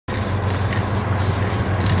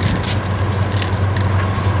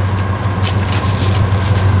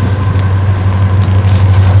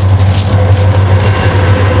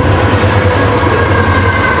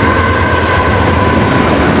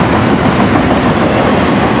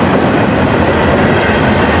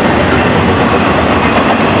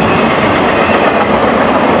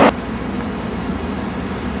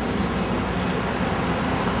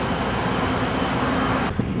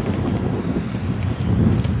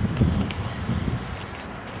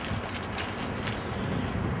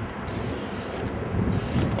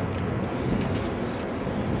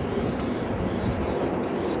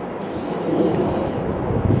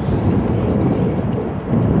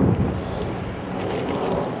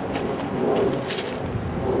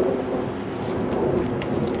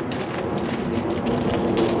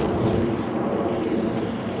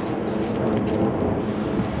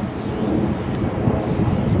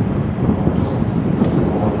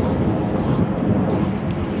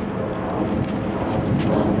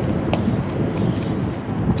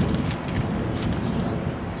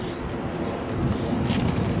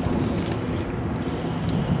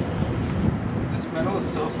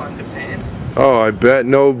fucking pain. Oh, I bet.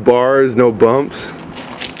 No bars, no bumps.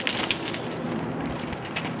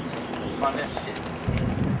 Fun as shit.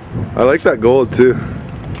 I like that gold too.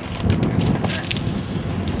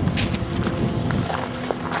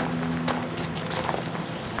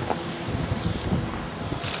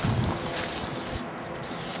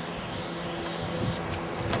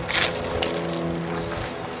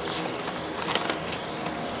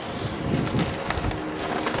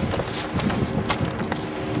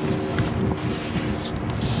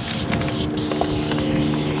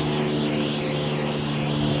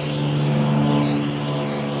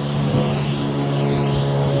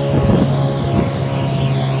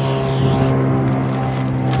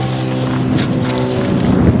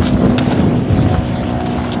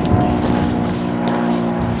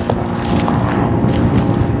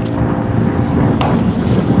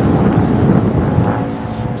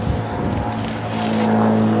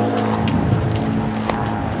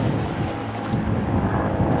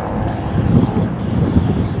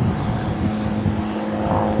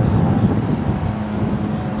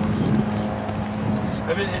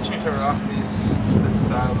 I've been itching to rock this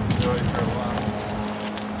style of joy for a while.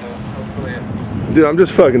 So hopefully Dude, I'm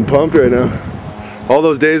just fucking pumped right now. All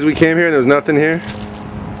those days we came here and there was nothing here.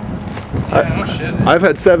 yeah, no shit. I've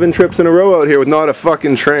had 7 trips in a row out here with not a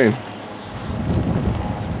fucking train.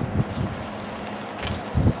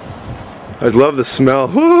 I love the smell.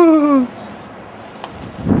 Woo!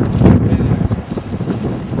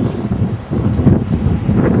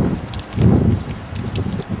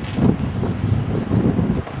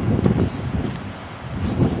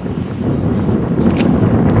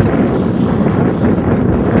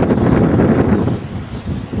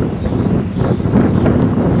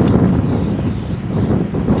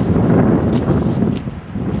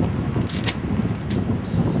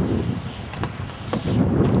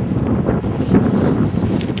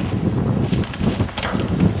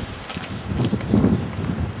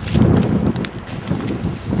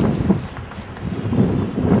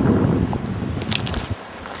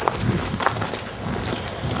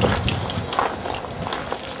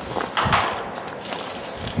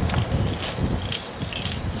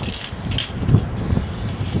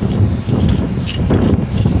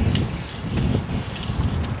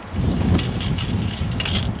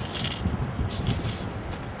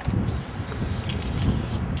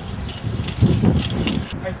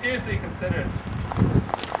 I seriously considered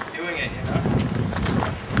doing it, you know?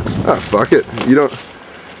 Ah, fuck it. You don't...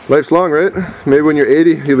 Life's long, right? Maybe when you're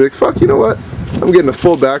 80, you'll be like, fuck, you know what? I'm getting a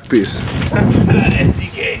full back piece. That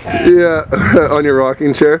SDK time. Yeah, on your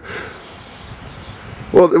rocking chair.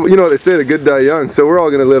 Well, you know what they say, the good die young, so we're all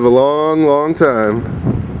gonna live a long, long time.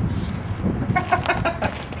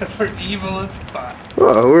 Because we're evil as fuck.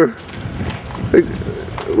 Oh,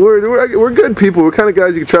 we're good people. We're kind of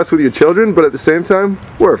guys you can trust with your children, but at the same time,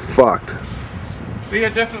 we're fucked. We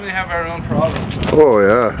definitely have our own problems. Oh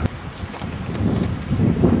yeah.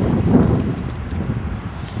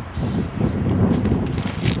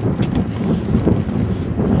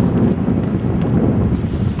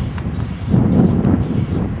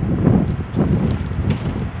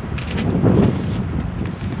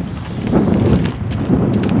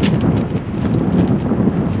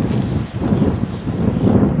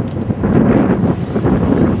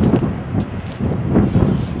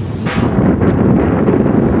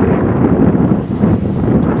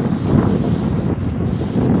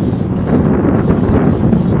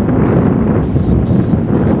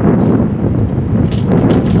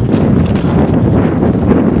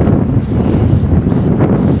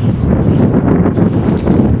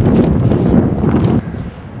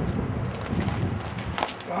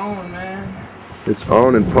 It's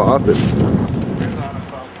on and popping. It's on and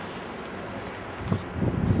popping.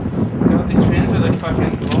 God, these trains are like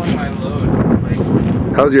fucking blowing my load.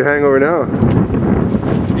 Like, how's your hangover now?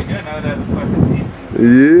 pretty good now that I have a fucking teeth.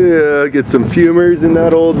 Yeah, get some fumers in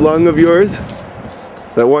that old lung of yours.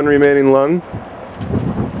 That one remaining lung.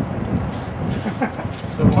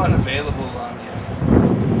 The one available lung,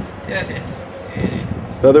 yes. Yes.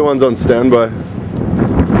 The other one's on standby.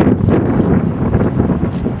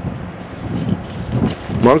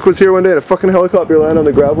 Monk was here one day and a fucking helicopter landed on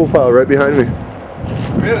the gravel pile right behind me.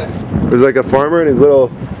 Really? There's like a farmer and his little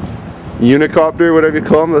unicopter, whatever you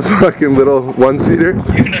call him, the fucking little one-seater.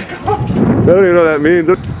 Unicopter? I don't even know what that means.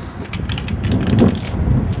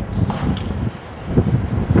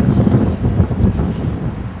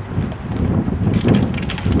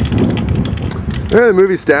 Yeah, the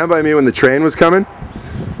movie Stand By Me when the train was coming.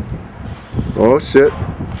 Oh shit.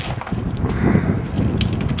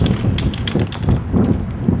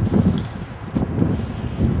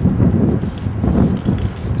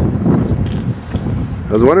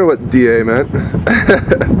 I was wondering what DA meant.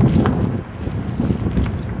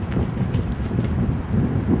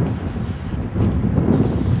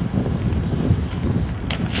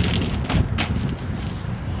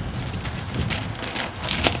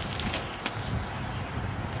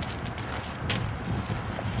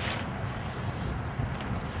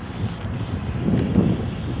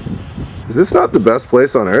 Is this not the best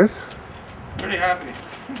place on earth? Pretty happy.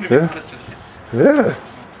 To be Yeah. honest with you. Yeah.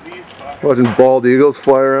 These fuckers. Watching bald eagles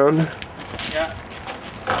fly around. Yeah.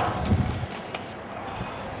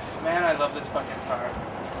 Man, I love this fucking tar.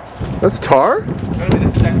 That's tar? It's gonna be the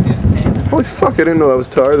sexiest paint. Holy fuck, I didn't know that was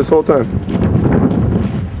tar this whole time.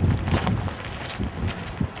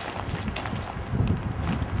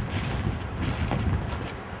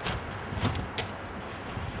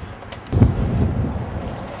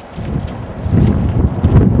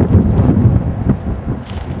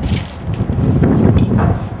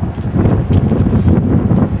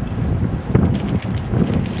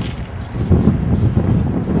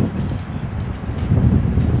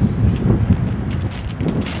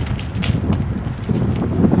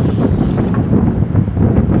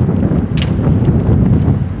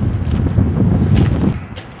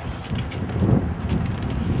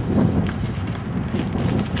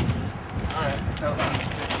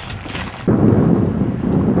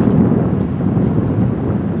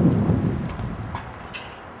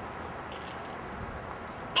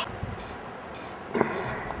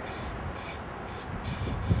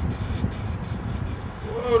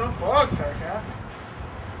 Whoa, don't fog, Tarka.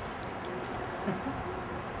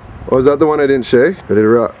 Oh, is that the one I didn't shake? Ready to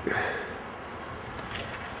rock.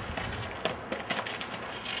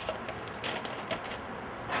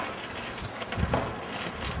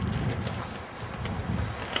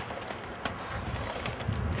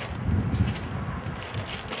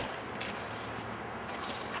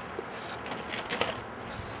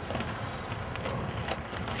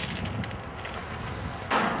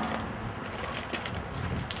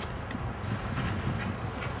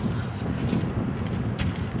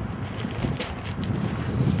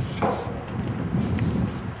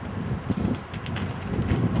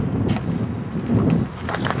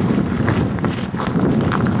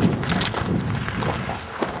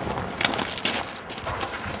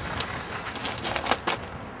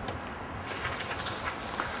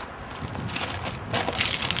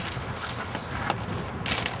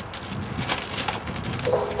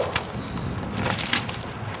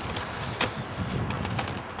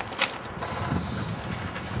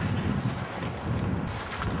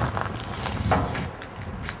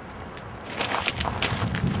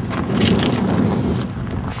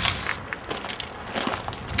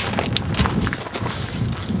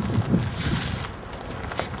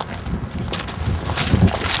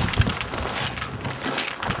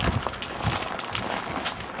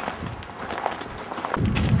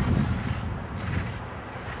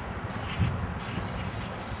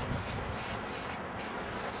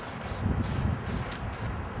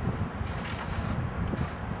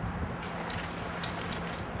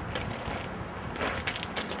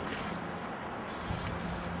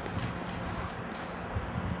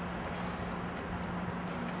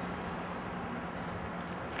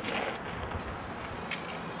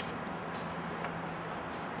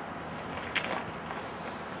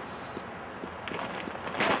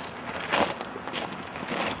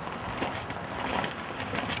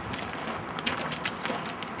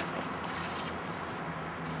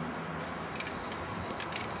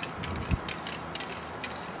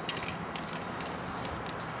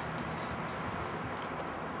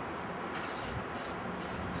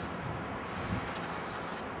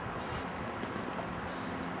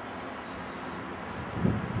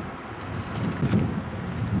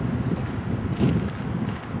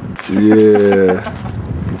 Yeah.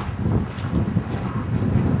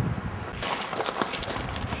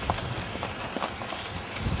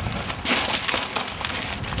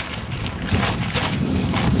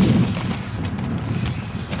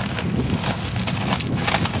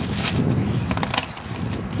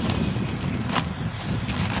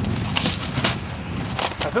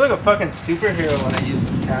 I feel like a fucking superhero when I use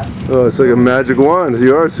this cap. Oh, it's like a magic wand.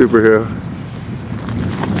 You are a superhero.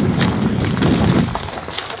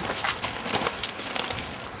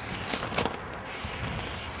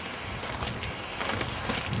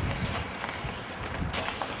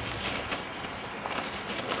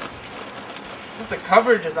 The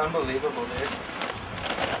coverage is unbelievable, dude.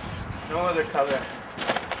 No other color.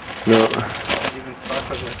 No. Even fuck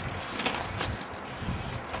with it.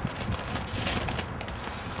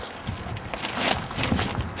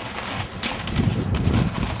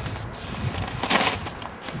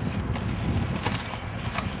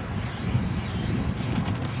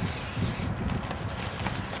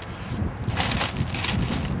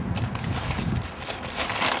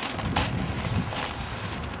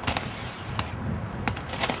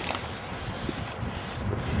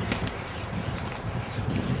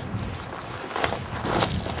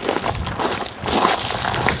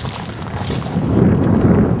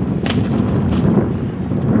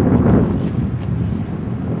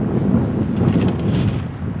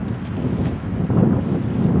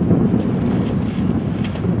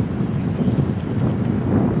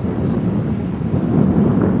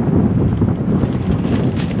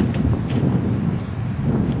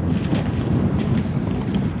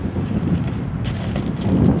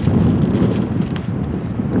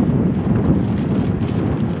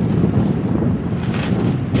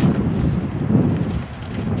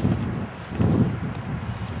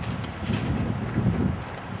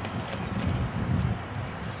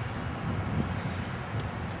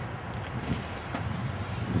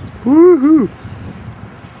 Woohoo!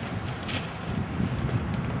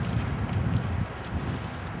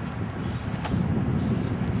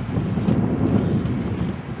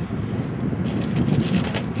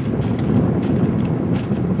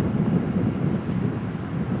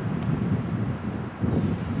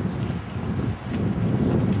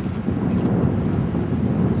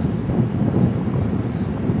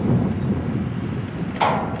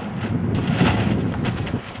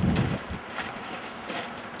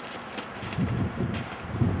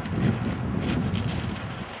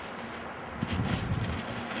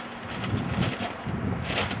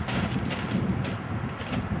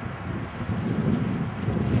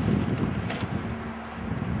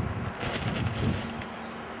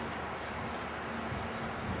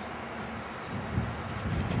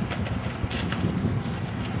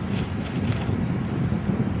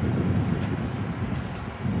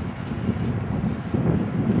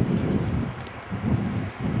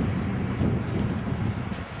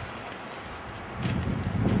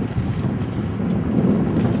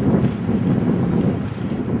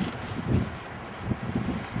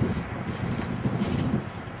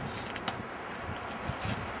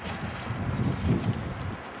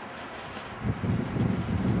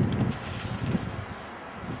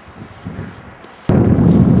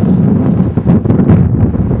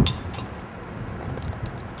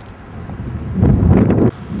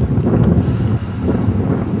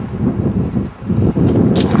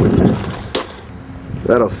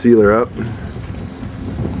 That'll seal her up.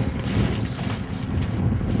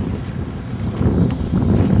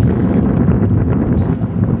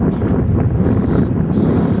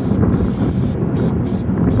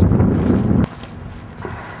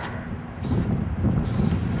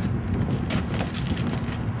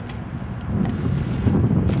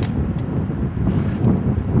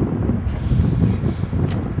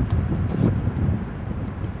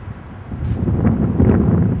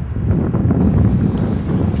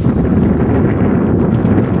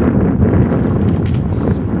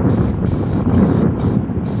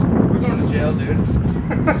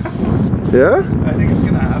 Yeah? I think it's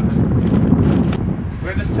gonna happen.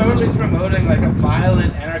 We're just totally promoting like a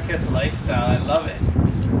violent anarchist lifestyle. I love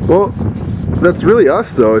it. Well, that's really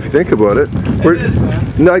us though, if you think about it. It is,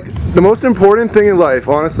 man. Like, the most important thing in life,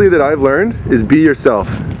 honestly, that I've learned is be yourself.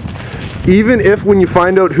 Even if when you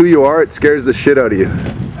find out who you are, it scares the shit out of you.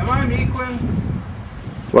 Am I me, Quinn?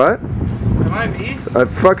 What? Am I me? I'm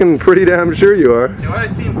fucking pretty damn sure you are. Do I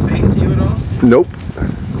seem fake to you at all? Nope.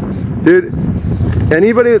 Dude,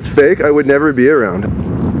 anybody that's fake, I would never be around.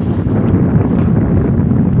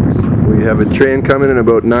 We have a train coming in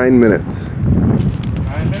about 9 minutes.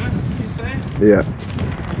 9 minutes, you say? Yeah.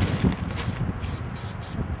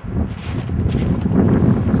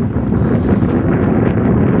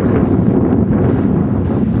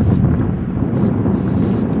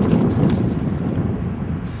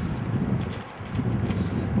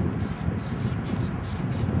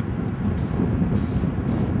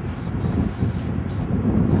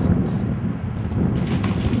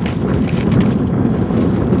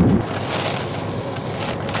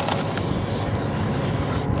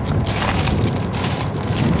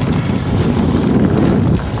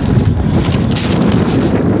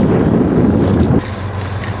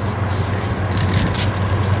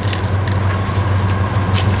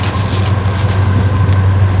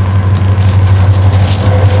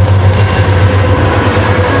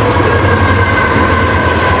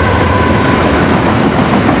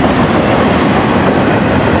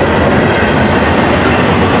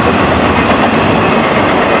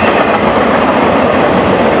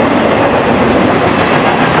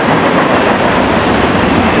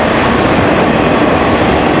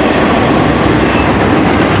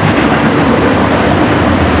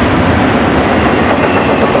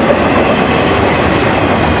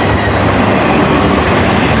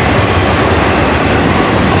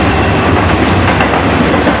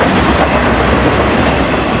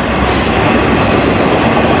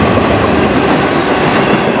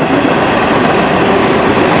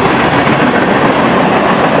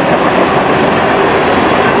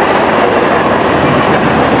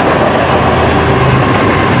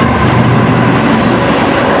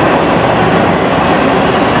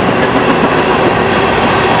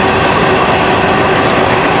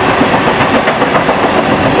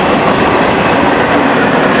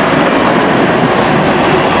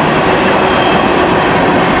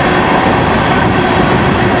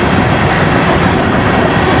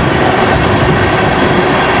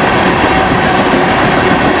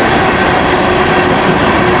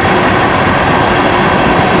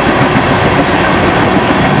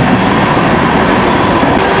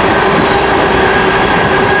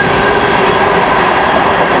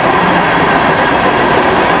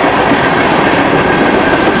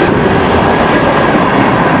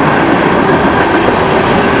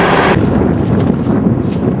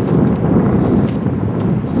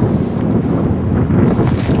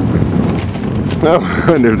 I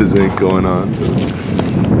wonder if there's ink going on.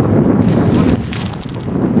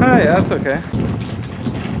 Oh yeah, that's okay.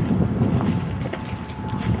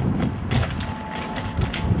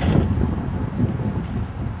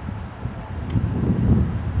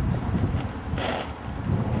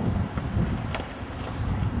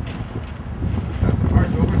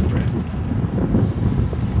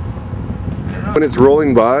 When it's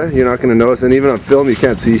rolling by, you're not going to notice, and even on film, you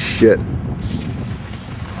can't see shit.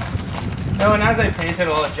 No, and as I paint it,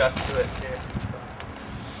 I'll adjust to it too.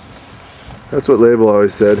 That's what Label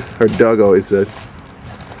always said, or Doug always said.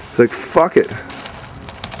 It's like, fuck it.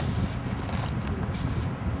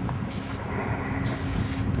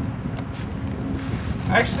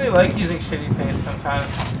 I actually like using shitty paint sometimes.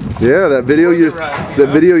 Yeah, that video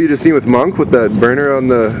video you just seen with Monk with that burner on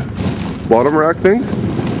the bottom rack things.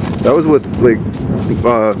 That was with like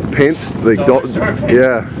paints, like paint.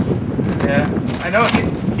 Yeah. Yeah, I know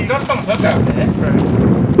he's got some hookup in it.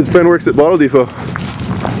 Right? His friend works at Bottle Depot.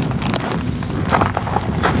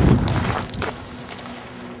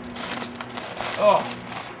 Oh,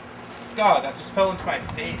 God, that just fell into my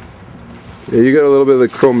face. Yeah, you got a little bit of the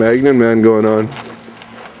Cro-Magnon man going on.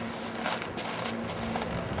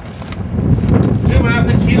 Dude, when I was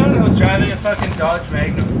in Tito, I was driving a fucking Dodge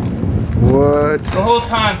Magnum. What? The whole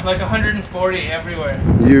time, like 140 everywhere.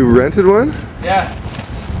 You rented one? Yeah.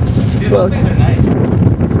 Dude, those things are nice.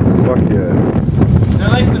 Fuck yeah. They're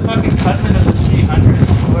like the fucking cousin of the 300, I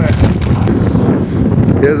swear.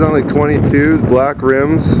 He has on like 22s, black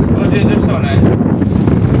rims. Oh, dude, they're so nice.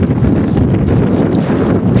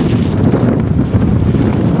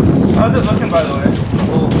 How's it looking, by the way? The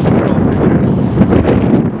whole picture.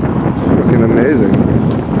 Looking amazing.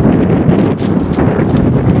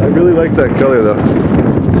 I really like that color though.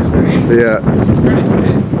 This green? Yeah. It's pretty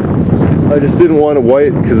sweet. I just didn't want a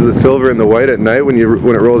white because of the silver and the white at night. When it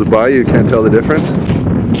rolls by, you can't tell the difference.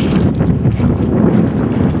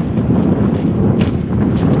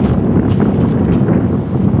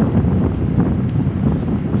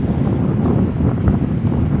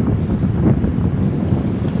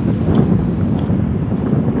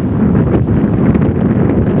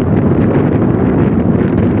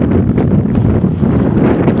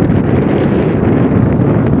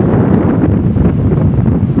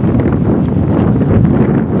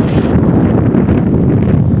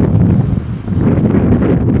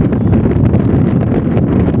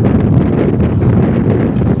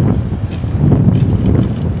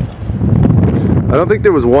 I don't think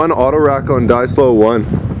there was one auto rack on Die Slow 1. I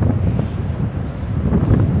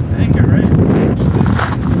think you're right.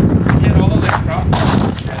 Hit all of like crop.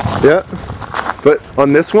 Yeah, but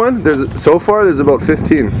on this one, so far there's about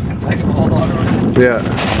 15. It's like all auto racks. Yeah.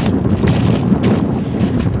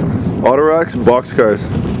 Auto racks, box cars.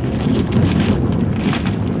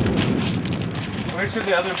 Where should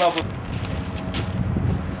the other bubble?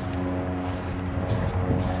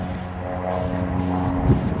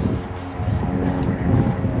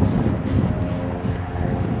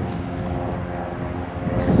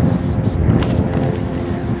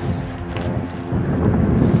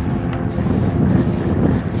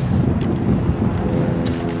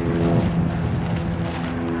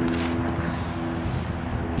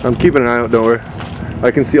 I'm keeping an eye out, don't worry. I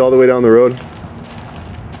can see all the way down the road.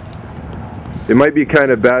 It might be kind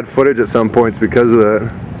of bad footage at some points because of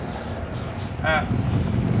that. I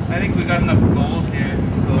think we got enough gold here to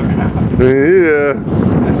go around.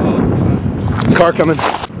 Yeah. Car coming.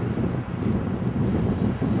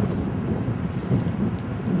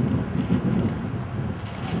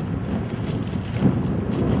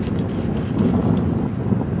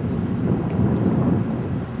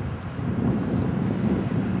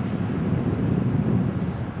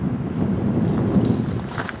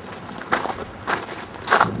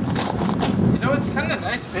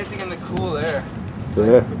 Painting in the cool air.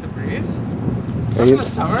 Yeah. With the breeze. Remember the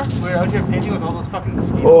summer? We were out here painting with all those fucking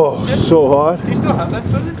mosquitoes. Oh, so hot. Do you still have that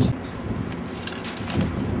footage?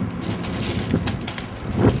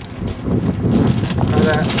 Try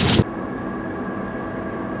that.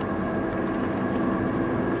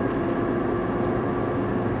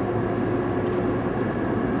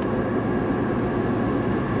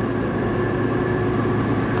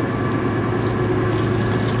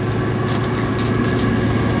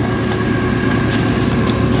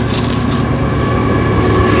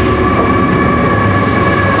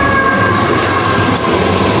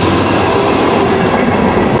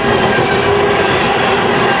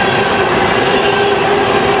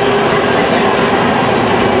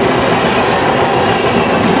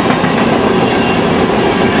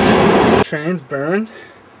 Trains burn.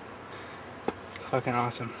 Fucking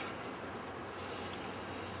awesome.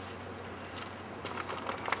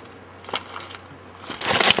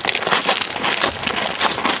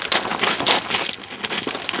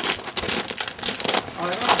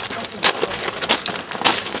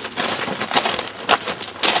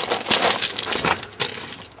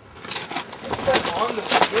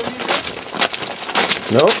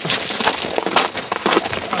 Nope.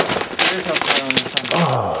 There's no fire on this one.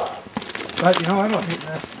 Oh. But you know what? I'm hating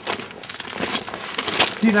this.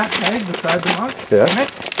 See that tag beside the monk? Yeah.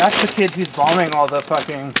 That's the kid who's bombing all the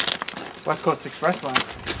fucking West Coast Express line.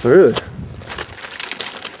 Really?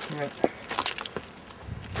 Yeah.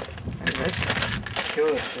 Anyways, kill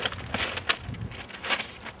this shit.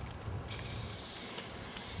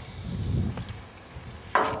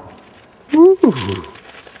 Woo.